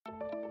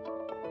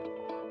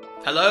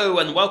Hello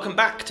and welcome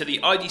back to the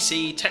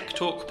IDC Tech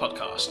Talk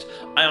podcast.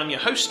 I am your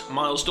host,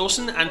 Miles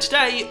Dawson, and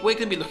today we're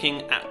going to be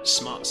looking at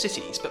smart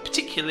cities, but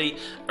particularly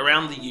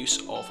around the use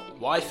of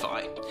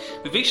Wi-Fi.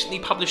 We've recently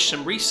published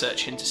some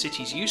research into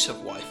cities' use of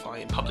Wi-Fi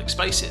in public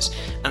spaces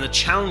and the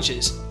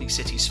challenges these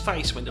cities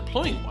face when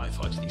deploying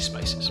Wi-Fi to these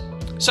spaces.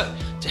 So,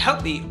 to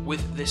help me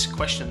with this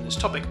question and this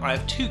topic, I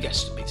have two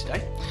guests with me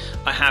today.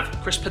 I have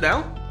Chris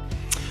Pennell.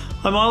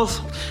 Hi,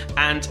 Miles.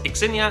 And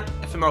Xenia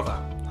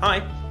Efimova.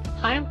 Hi.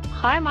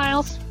 Hi,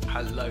 Miles.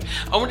 Hello.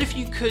 I wonder if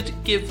you could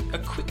give a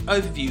quick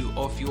overview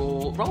of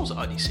your roles at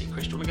IDC.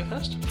 Chris, do you want to go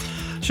first?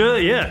 Sure,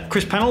 yeah.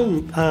 Chris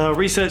Pennell,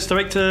 Research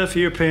Director for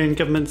European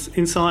Government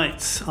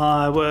Insights.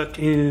 I work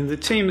in the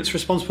team that's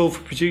responsible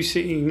for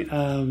producing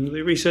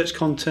the research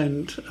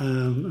content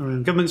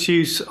around government's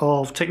use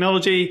of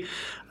technology.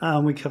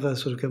 We cover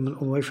sort of government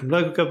all the way from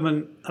local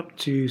government up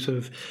to sort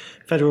of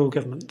federal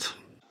government.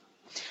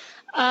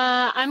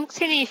 I'm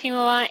Xenia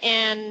Efimova,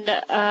 and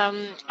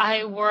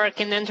I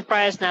work in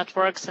Enterprise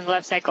Networks and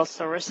Lifecycle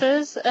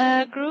Services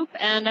group,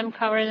 and I'm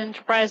covering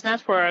enterprise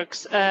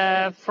networks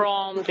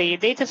from the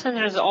data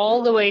centers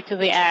all the way to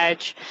the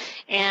edge,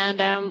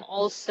 and I'm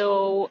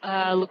also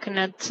looking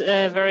at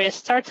various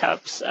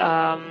startups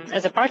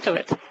as a part of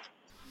it.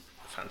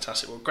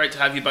 Fantastic. Well, great to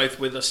have you both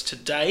with us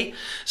today.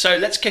 So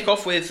let's kick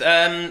off with,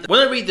 when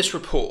I read this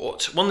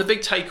report, one of the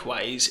big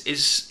takeaways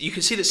is you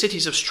can see that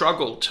cities have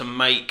struggled to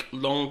make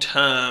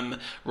long-term,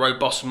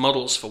 robust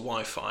models for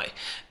Wi-Fi.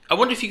 I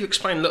wonder if you could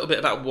explain a little bit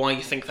about why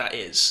you think that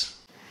is.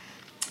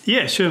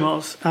 Yeah, sure,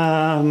 Miles.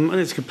 And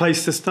it's a good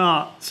place to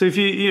start. So if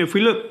if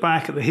we look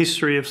back at the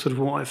history of sort of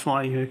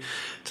Wi-Fi,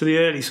 to the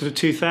early sort of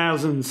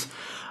 2000s,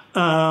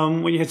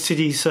 when you had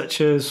cities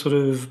such as sort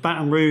of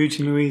Baton Rouge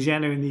in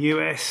Louisiana in the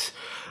US,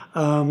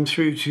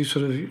 through to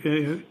sort of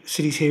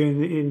cities here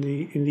in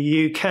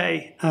the UK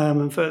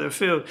and further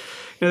afield,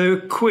 they were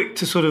quick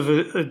to sort of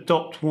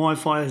adopt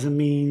Wi-Fi as a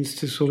means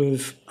to sort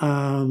of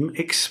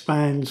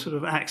expand sort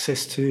of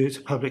access to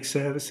public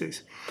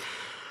services.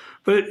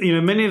 But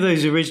many of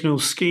those original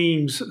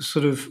schemes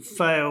sort of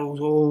failed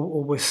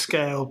or were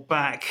scaled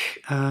back.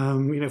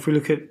 If we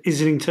look at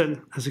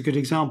Islington as a good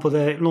example,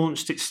 there it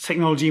launched its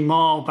technology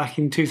mile back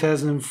in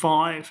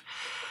 2005.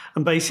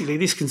 And basically,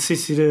 this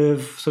consisted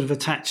of sort of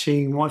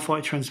attaching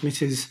Wi-Fi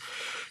transmitters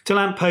to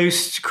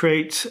lampposts to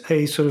create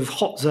a sort of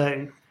hot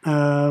zone.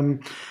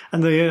 And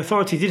the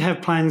authority did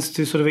have plans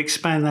to sort of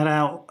expand that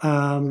out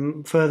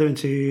further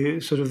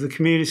into sort of the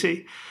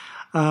community.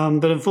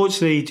 But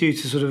unfortunately, due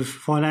to sort of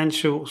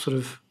financial sort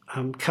of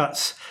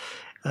cuts,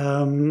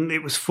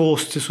 it was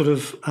forced to sort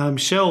of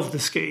shelve the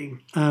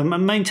scheme.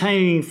 And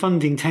maintaining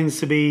funding tends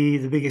to be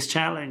the biggest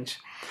challenge.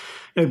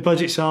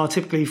 Budgets are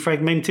typically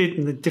fragmented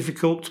and they're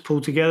difficult to pull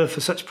together for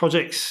such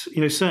projects,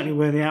 certainly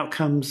where the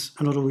outcomes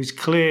are not always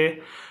clear,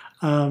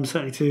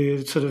 certainly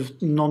to sort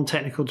of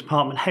non-technical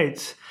department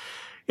heads.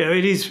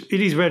 It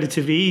is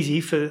relatively easy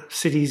for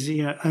cities'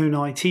 own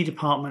IT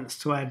departments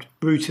to add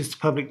routers to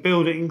public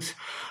buildings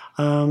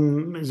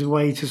as a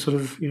way to sort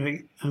of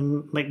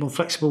make more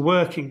flexible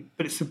working,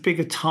 but it's a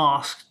bigger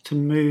task to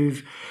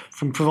move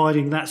from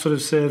providing that sort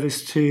of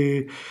service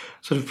to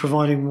sort of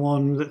providing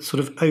one that's sort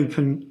of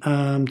open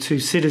to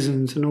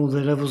citizens and all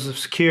the levels of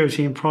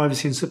security and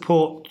privacy and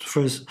support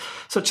for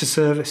such a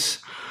service.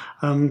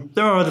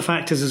 There are other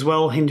factors as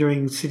well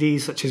hindering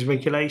cities, such as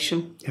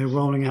regulation.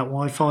 Rolling out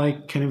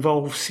Wi-Fi can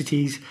involve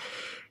cities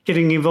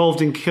getting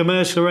involved in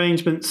commercial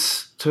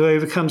arrangements to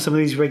overcome some of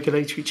these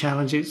regulatory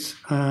challenges.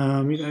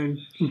 In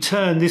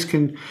turn, this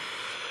can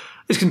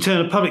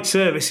turn a public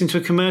service into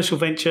a commercial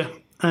venture.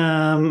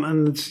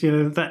 And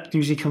that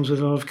usually comes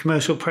with a lot of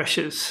commercial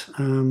pressures.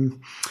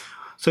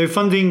 So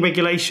funding,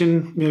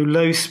 regulation,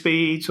 low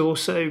speeds,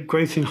 also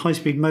growth in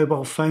high-speed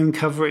mobile phone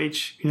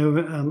coverage,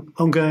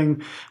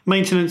 ongoing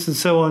maintenance and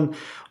so on.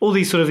 All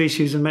these sort of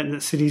issues have meant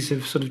that cities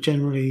have sort of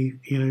generally,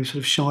 sort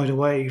of shied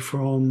away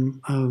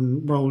from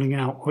rolling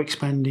out or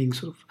expanding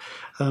sort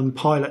of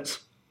pilots.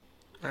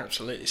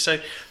 Absolutely. So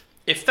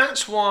if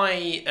that's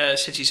why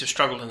cities have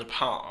struggled in the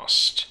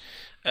past,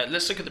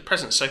 let's look at the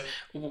present. So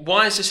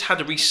why has this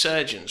had a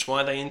resurgence?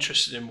 Why are they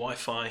interested in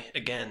Wi-Fi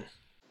again?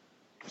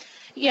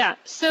 Yeah,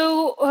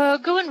 so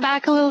going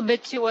back a little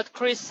bit to what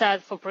Chris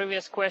said for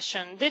previous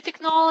question, the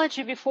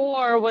technology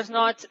before was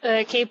not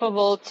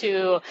capable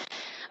to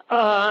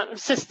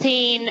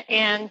sustain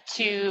and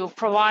to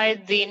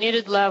provide the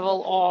needed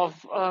level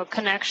of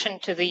connection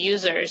to the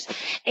users.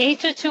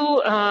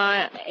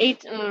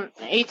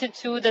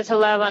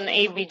 802.11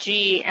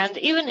 ABG and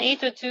even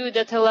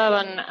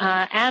 802.11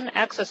 and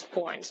access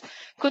points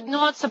could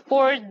not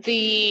support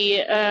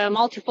the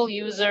multiple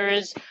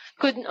users,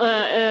 could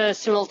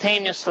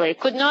simultaneously,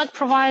 could not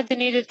provide the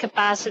needed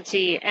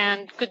capacity and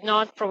could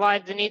not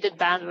provide the needed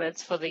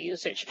bandwidth for the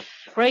usage.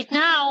 Right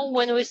now,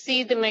 when we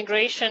see the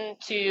migration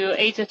to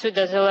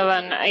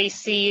 802.11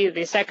 AC,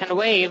 the second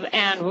wave,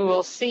 and we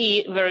will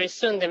see very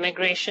soon the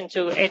migration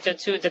to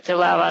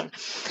 802.11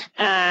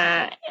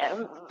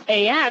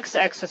 AX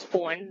access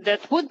point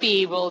that would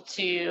be able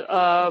to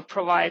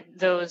provide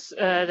those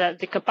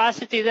the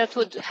capacity that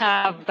would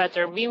have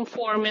better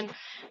beamforming,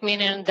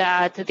 meaning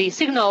that the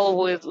signal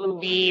will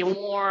be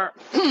more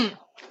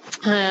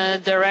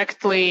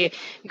directly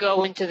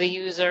go into the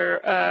user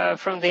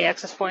from the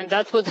access point.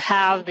 That would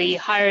have the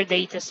higher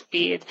data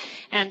speed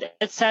and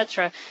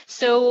etc.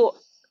 So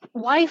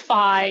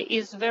Wi-Fi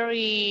is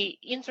very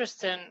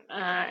interesting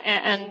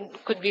and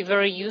could be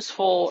very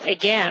useful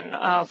again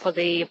for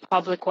the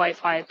public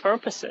Wi-Fi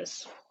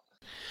purposes.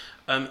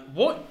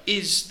 What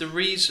is the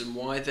reason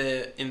why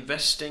they're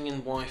investing in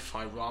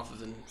Wi-Fi rather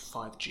than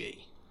 5G?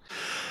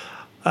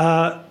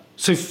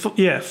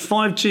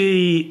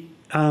 5G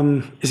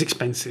is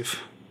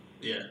expensive.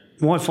 Yeah.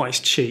 Wi-Fi is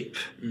cheap.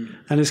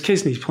 And as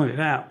Kisney's pointed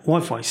out,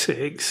 Wi-Fi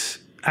 6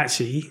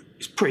 actually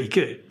is pretty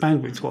good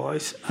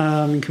bandwidth-wise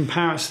in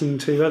comparison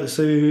to others.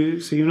 So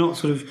you're not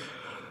sort of,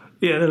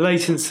 the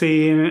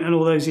latency and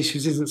all those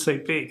issues isn't so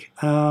big.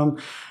 And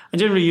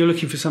generally you're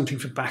looking for something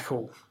for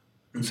backhaul.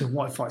 And so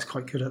Wi-Fi is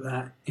quite good at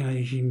that.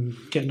 You can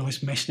get a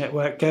nice mesh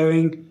network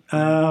going.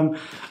 So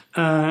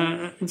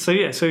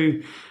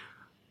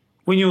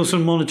when you're sort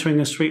of monitoring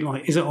a street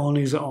light, is it on,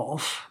 is it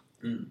off?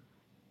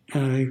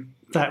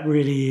 That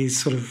really is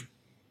sort of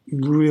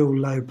real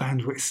low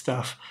bandwidth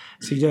stuff.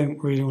 So you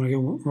don't really want to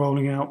go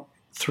rolling out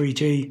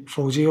 3G,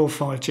 4G or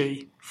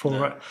 5G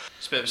for it.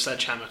 It's a bit of a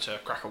sledgehammer to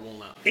crack a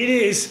walnut. It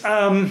is.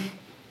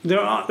 There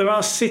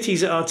are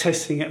cities that are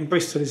testing it, and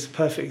Bristol is a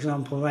perfect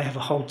example. They have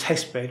a whole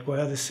test bed where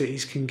other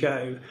cities can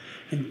go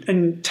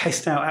and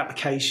test out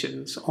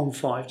applications on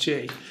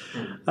 5G.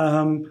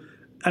 And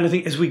I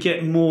think as we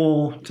get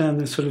more down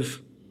the sort of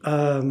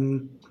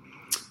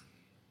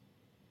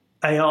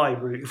AI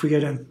route, if we go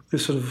down the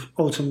sort of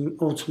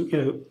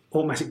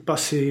automatic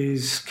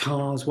buses,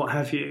 cars, what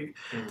have you,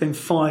 then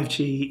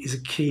 5G is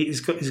a key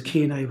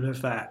enabler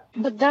of that.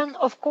 But then,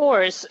 of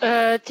course,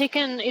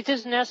 it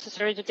is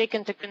necessary to take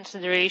into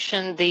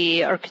consideration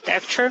the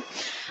architecture,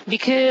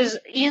 because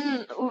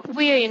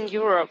we are in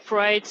Europe,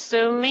 right?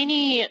 So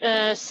many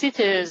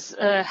cities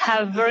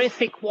have very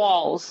thick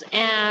walls,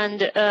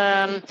 and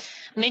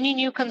many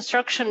new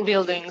construction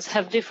buildings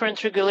have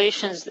different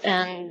regulations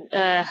and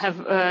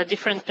have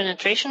different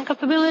penetration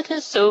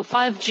capabilities. So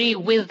 5G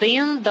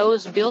within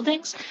those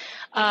buildings,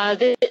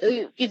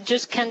 it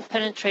just can't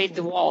penetrate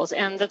the walls.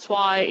 And that's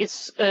why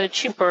it's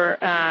cheaper,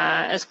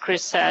 as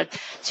Chris said,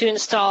 to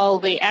install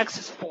the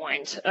access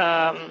point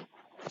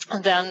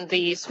than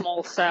the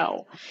small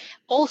cell.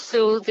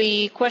 Also,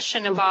 the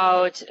question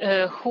about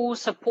who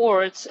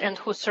supports and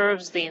who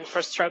serves the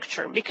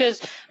infrastructure,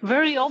 because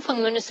very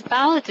often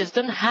municipalities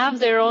don't have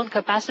their own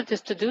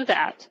capacities to do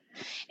that,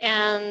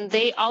 and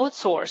they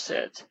outsource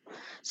it.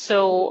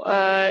 So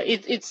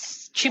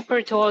it's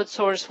cheaper to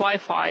outsource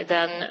Wi-Fi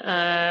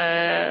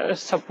than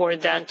support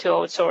than to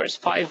outsource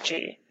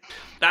 5G.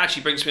 That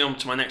actually brings me on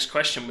to my next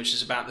question, which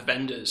is about the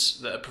vendors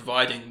that are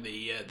providing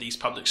these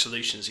public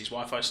solutions, these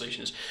Wi-Fi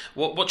solutions.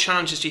 What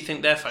challenges do you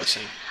think they're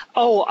facing?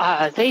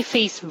 They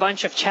face a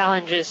bunch of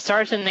challenges,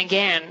 starting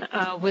again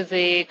with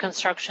the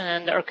construction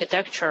and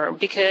architecture,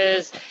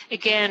 because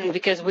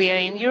we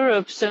are in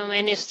Europe, so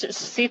many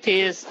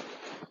cities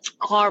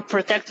are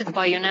protected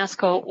by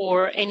UNESCO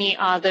or any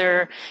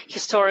other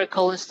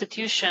historical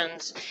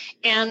institutions.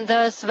 And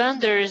thus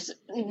vendors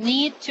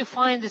need to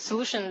find a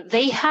solution.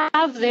 They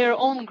have their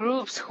own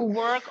groups who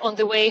work on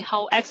the way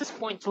how access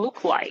points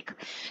look like,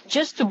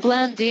 just to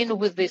blend in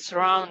with the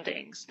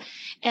surroundings.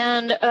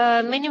 And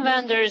many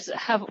vendors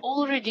have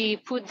already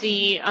put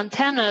the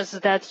antennas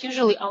that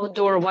usually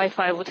outdoor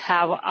Wi-Fi would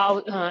have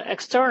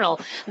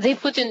external. They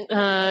put in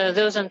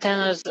those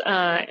antennas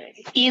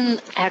in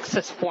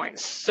access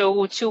points,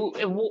 so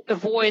to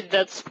avoid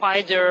that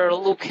spider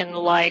looking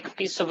like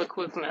piece of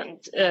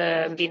equipment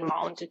being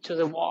mounted to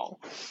the wall.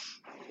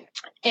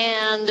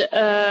 And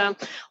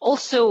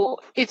also,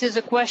 it is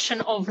a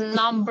question of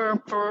number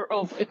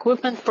of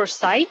equipment per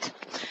site,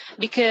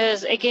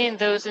 because again,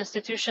 those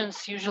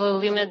institutions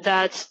usually limit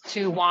that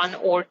to one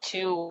or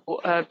two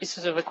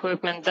pieces of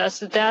equipment. Thus,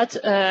 that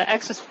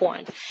access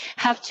point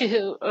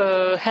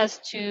has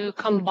to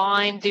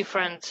combine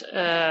different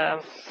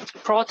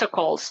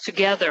protocols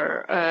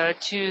together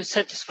to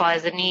satisfy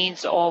the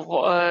needs of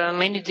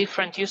many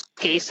different use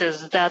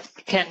cases that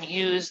can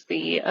use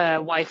the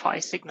Wi-Fi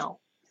signal.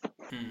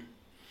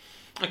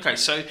 Okay,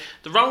 so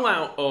the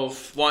rollout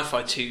of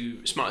Wi-Fi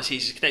to smart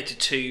cities is connected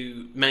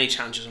to many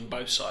challenges on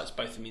both sides,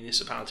 both the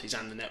municipalities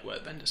and the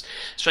network vendors.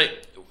 So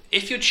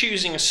if you're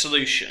choosing a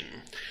solution,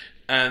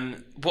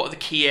 what are the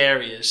key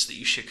areas that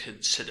you should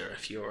consider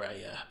if you're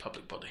a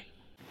public body?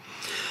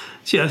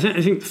 So I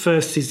think the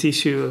first is the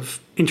issue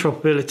of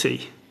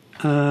interoperability.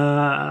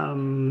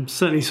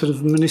 Certainly sort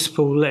of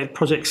municipal-led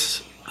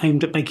projects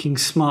aimed at making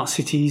smart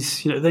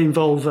cities. They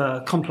involve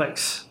a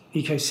complex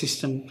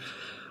ecosystem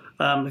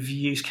of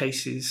use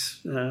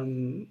cases,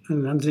 and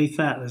underneath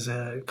that there's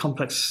a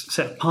complex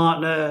set of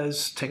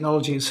partners,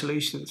 technology and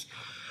solutions.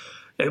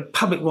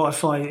 Public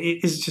Wi-Fi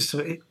is just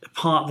a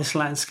part of this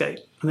landscape,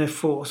 and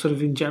therefore, sort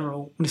of in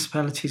general,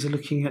 municipalities are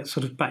looking at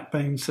sort of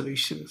backbone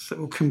solutions that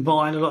will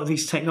combine a lot of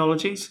these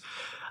technologies.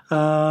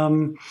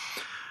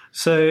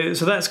 So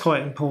that's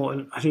quite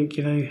important. I think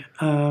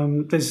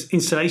there's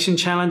installation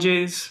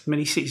challenges.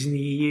 Many cities in the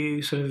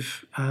EU sort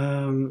of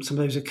some of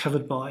those are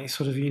covered by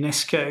sort of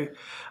UNESCO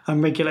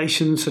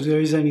regulations. So there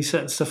is only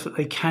certain stuff that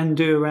they can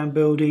do around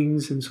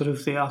buildings and sort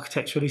of the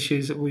architectural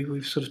issues that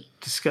we've sort of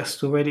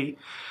discussed already.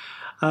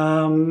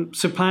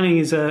 So planning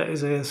is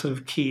a sort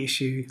of key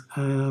issue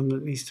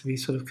that needs to be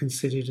sort of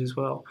considered as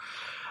well.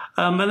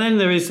 And then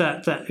there is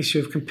that issue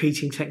of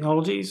competing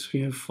technologies,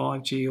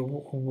 5G or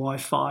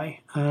Wi-Fi.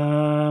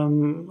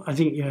 I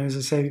think, as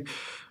I say,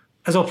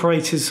 as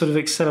operators sort of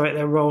accelerate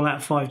their rollout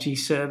of 5G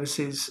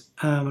services,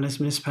 and as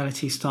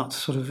municipalities start to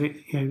sort of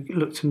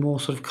look to more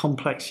sort of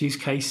complex use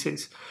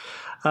cases,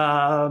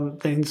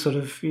 then sort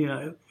of we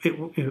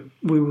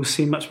will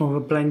see much more of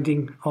a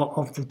blending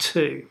of the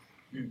two.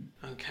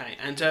 Okay,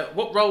 and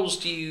what roles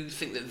do you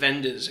think that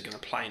vendors are going to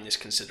play in this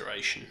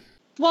consideration?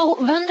 Well,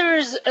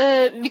 vendors,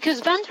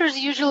 because vendors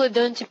usually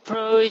don't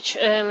approach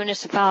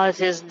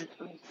municipalities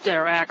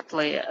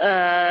directly.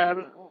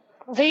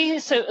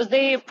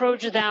 They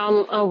approach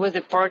them with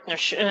the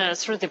partnership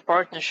through the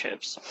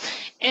partnerships,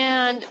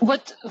 and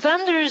what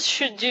vendors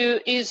should do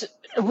is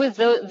with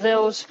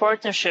those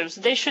partnerships,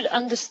 they should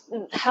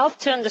help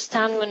to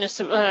understand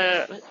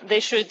they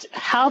should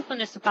help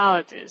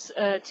municipalities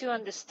to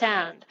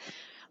understand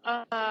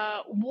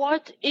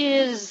what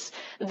is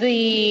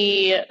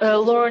the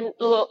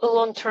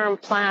long-term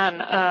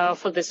plan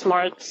for the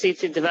smart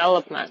city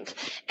development.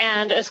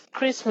 And as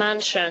Chris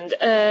mentioned,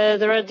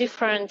 there are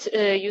different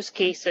use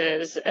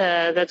cases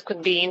that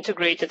could be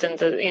integrated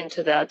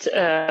into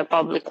that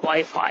public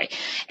Wi-Fi.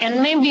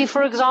 And maybe,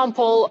 for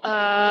example,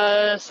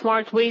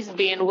 smart waste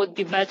bin would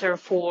be better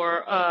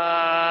for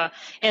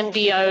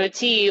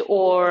NB-IoT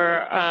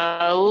or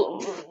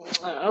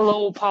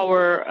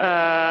low-power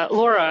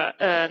LoRa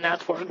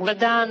network. But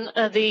then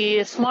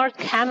the smart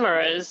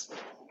cameras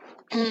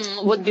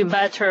would be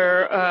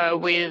better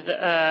with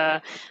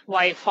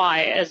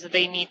Wi-Fi, as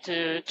they need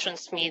to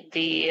transmit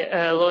the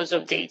loads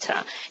of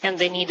data, and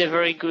they need a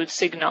very good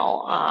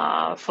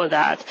signal for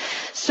that.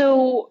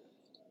 So,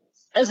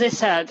 as I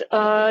said,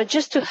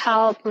 just to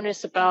help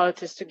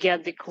municipalities to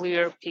get the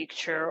clear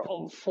picture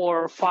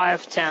for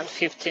 5, 10,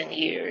 15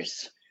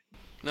 years.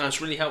 No,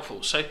 it's really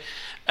helpful. So,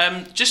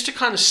 just to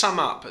kind of sum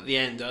up at the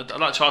end, I'd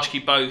like to ask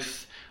you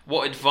both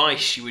what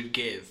advice you would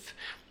give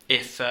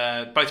if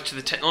both to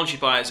the technology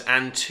buyers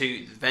and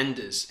to the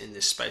vendors in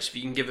this space. If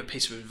you can give a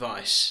piece of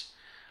advice,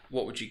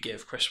 what would you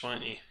give? Chris, why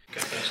don't you go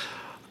first?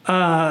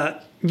 I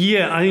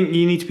think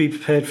you need to be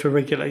prepared for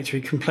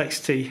regulatory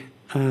complexity.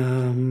 Certainly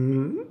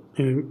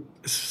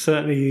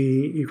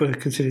you've got to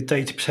consider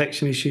data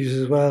protection issues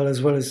as well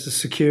as the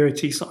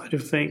security side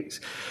of things.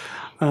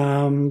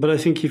 But I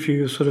think if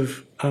you sort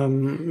of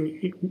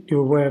you're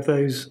aware of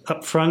those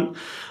up front,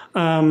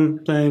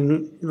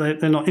 then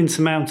they're not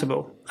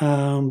insurmountable.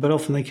 But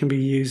often they can be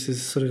used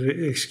as sort of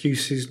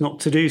excuses not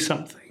to do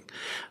something.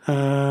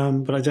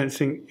 But I don't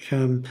think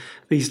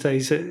these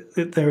days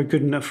that they're a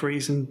good enough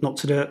reason not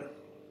to do it.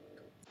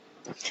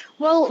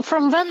 Well,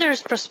 from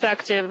vendors'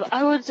 perspective,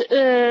 I would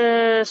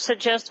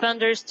suggest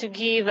vendors to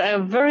give a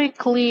very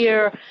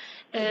clear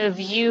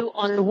view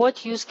on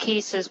what use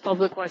cases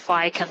public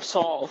Wi-Fi can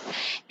solve.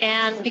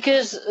 And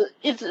because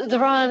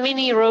there are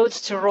many roads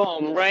to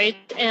Rome, right?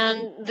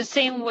 And the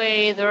same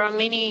way, there are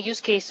many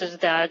use cases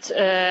that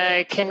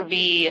can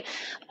be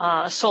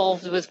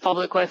solved with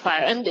public Wi-Fi.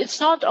 And it's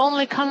not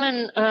only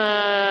coming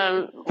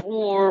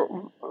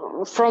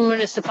from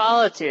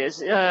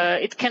municipalities.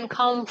 It can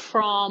come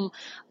from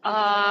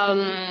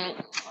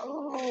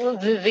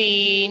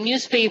the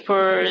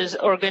newspapers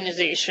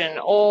organization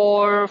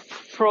or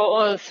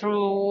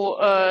through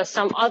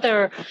some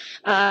other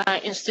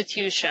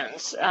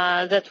institutions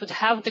that would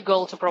have the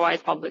goal to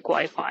provide public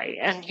Wi-Fi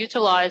and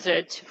utilize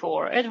it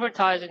for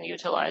advertising,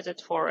 utilize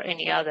it for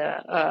any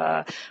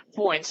other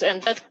points.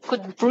 And that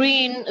could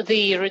bring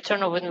the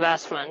return of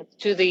investment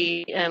to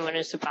the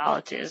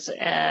municipalities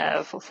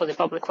for the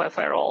public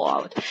Wi-Fi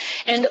rollout.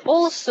 And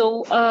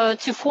also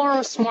to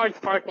form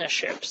smart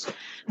partnerships,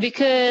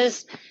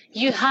 because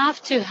you have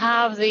to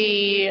have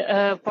the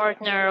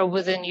partner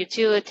within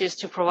utilities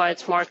to provide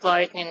smart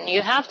lighting.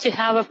 You have to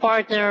have a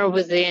partner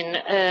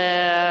within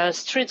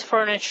street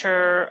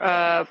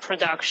furniture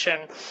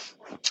production.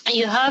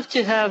 You have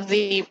to have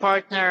the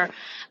partner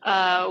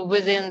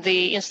within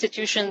the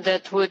institution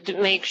that would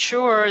make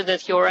sure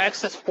that your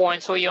access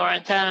points or your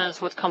antennas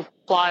would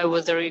comply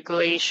with the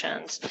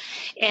regulations.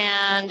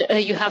 And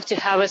you have to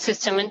have a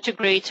system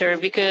integrator,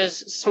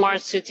 because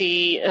smart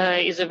city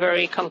is a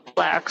very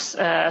complex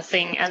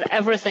thing, and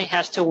everything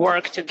has to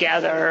work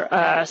together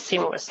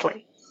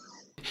seamlessly.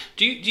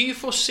 Do you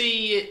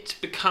foresee it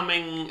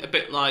becoming a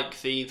bit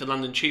like the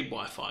London Tube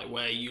Wi-Fi,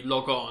 where you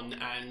log on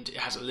and it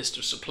has a list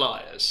of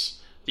suppliers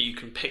that you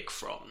can pick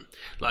from?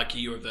 Like,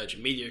 you're a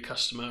Virgin Media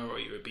customer, or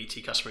you're a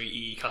BT customer,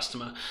 EE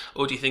customer,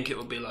 or do you think it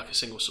will be like a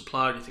single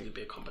supplier? Do you think it'll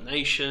be a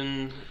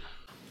combination?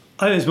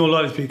 I think it's more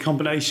likely to be a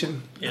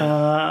combination. Yeah.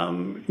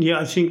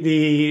 I think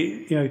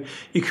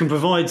you can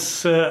provide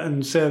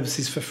certain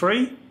services for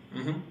free.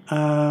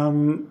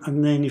 Mm-hmm.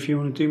 And then if you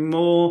want to do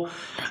more,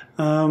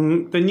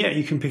 then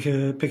you can pick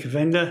a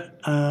vendor,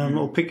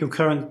 or pick your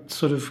current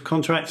sort of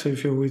contract. So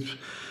if you're with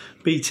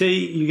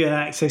BT, you get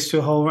access to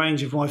a whole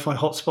range of Wi-Fi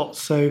hotspots.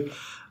 So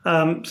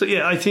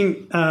I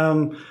think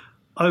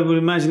I would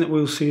imagine that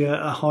we'll see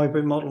a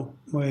hybrid model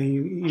where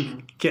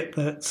you get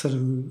that sort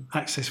of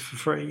access for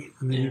free,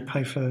 and then you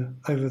pay for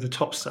over the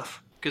top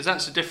stuff. Because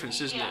that's the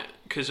difference, isn't it?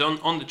 Because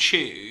on the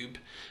Tube,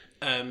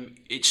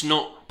 it's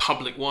not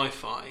public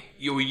Wi-Fi.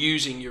 You're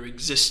using your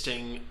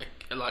existing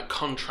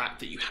contract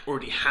that you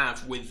already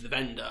have with the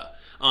vendor,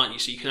 aren't you?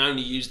 So you can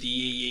only use the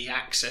EE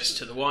access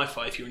to the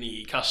Wi-Fi if you're an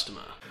EE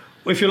customer.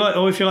 Well, if you're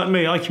like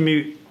me, I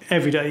commute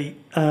every day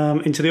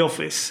into the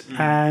office,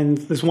 and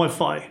there's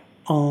Wi-Fi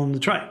on the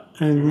train,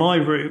 and my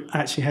route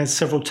actually has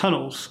several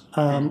tunnels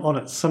on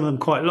it. Some of them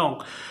quite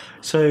long,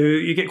 so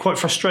you get quite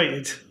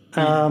frustrated.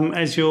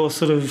 As you're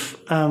sort of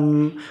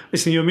listening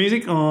to your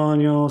music on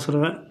your sort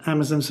of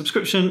Amazon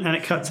subscription, and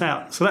it cuts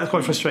out. So that's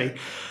quite frustrating.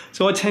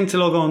 So I tend to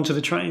log on to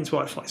the train's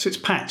Wi-Fi. So it's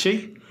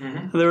patchy.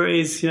 Mm-hmm. There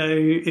is,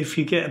 if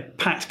you get a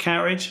packed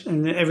carriage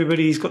and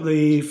everybody's got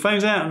the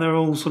phones out and they're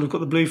all sort of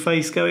got the blue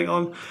face going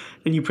on,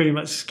 then you pretty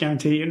much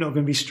guarantee you're not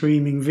going to be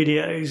streaming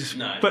videos.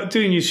 No. But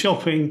doing your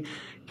shopping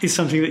is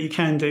something that you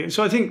can do.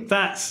 So I think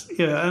that's,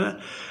 I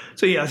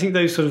think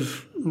those sort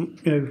of,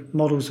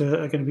 models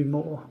are going to be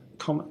more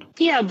common.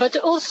 Yeah, but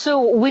also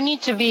we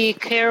need to be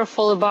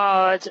careful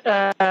about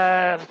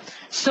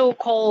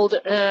so-called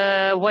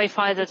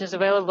Wi-Fi that is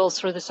available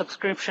through the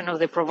subscription of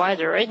the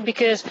provider, right?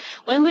 Because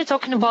when we're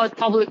talking about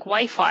public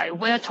Wi-Fi,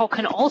 we're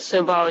talking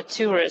also about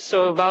tourists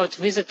or about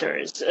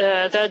visitors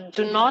that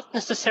do not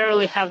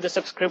necessarily have the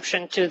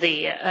subscription to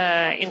the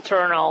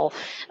internal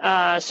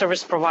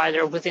service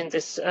provider within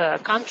this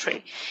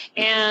country.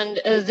 And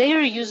they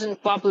are using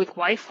public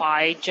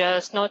Wi-Fi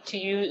just not to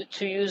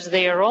use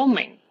their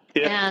roaming.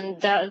 Yeah. And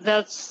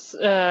that's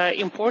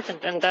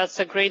important, and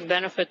that's a great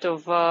benefit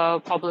of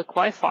public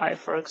Wi-Fi,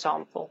 for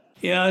example.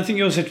 Yeah, I think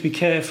you also have to be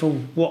careful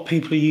what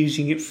people are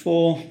using it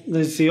for.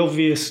 There's the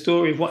obvious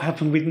story of what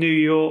happened with New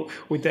York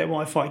with their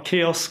Wi-Fi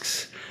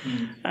kiosks,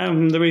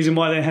 the reason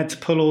why they had to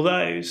pull all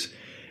those.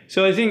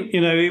 So I think,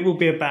 it will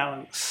be a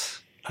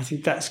balance. I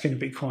think that's going to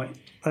be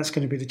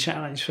the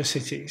challenge for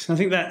cities. And I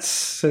think that's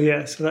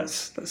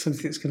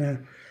something that's going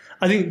to...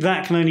 I think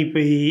that can only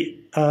be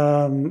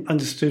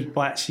understood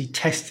by actually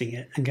testing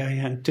it and going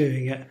out and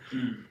doing it.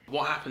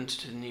 What happened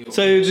to New York?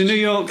 So the New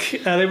York,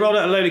 they rolled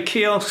out a load of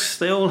kiosks.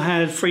 They all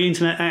had free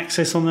internet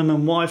access on them and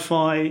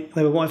Wi-Fi.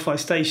 They were Wi-Fi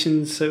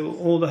stations, so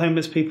all the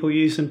homeless people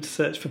used them to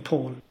search for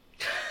porn.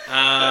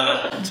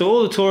 So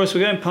all the tourists were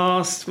going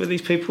past where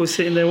these people were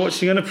sitting there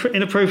watching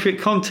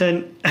inappropriate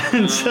content,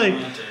 and so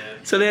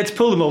they had to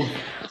pull them all.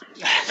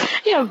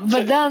 Yeah,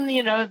 but then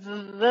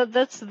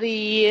that's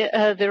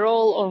the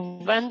role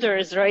of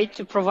vendors, right?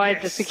 To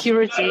provide the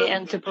security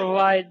and to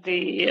provide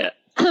the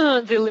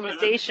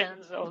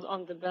limitations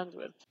on the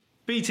bandwidth.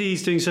 BT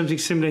is doing something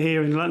similar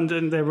here in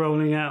London. They're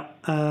rolling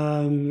out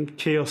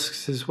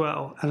kiosks as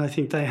well, and I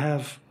think they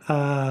have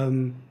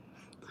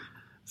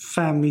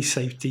family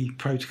safety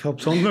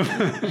protocols on them.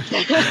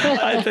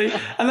 I think,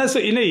 and that's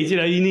what you need.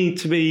 You need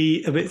to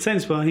be a bit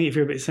sensible. I think if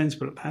you're a bit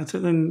sensible about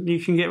it, then you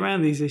can get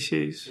around these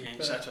issues. Yeah, you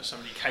just have to have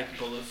somebody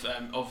capable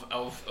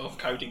of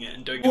coding it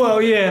and doing it.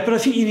 Well, yeah, but I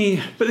think you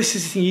need. But this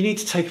is the thing. You need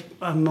to take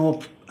a more.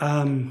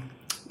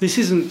 This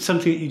isn't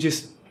something that you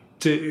just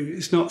do.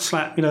 It's not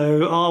slap.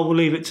 We'll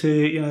leave it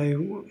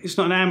to. It's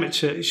not an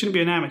amateur. It shouldn't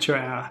be an amateur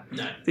hour.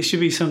 No. It should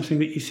be something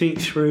that you think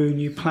through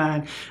and you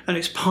plan, and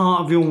it's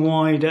part of your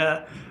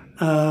wider.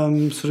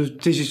 Sort of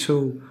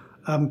digital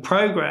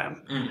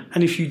program.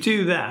 And if you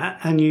do that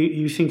and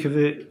you think of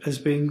it as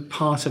being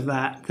part of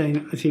that,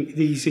 then I think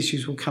these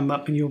issues will come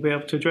up and you'll be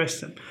able to address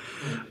them.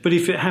 But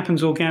if it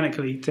happens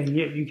organically, then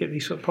you get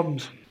these sort of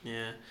problems.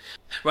 Yeah.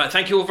 Right,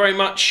 thank you all very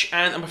much,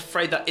 and I'm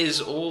afraid that is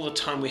all the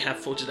time we have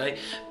for today.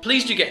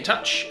 Please do get in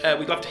touch.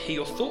 We'd love to hear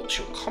your thoughts,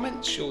 your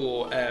comments,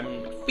 your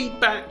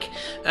feedback.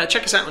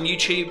 Check us out on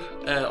YouTube,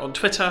 on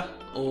Twitter,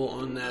 or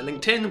on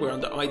LinkedIn. We're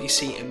under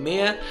IDC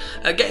EMEA.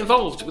 Get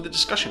involved with the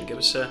discussion. Give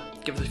us a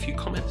few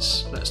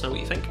comments. Let us know what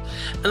you think.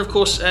 And of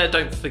course,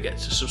 don't forget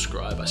to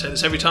subscribe. I say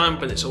this every time,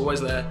 but it's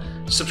always there.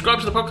 Subscribe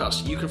to the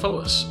podcast. You can follow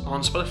us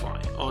on Spotify,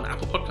 on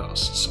Apple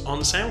Podcasts, on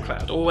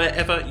SoundCloud, or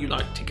wherever you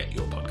like to get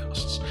your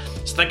podcasts.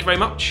 So thank you very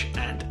much,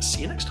 and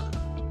see you next time.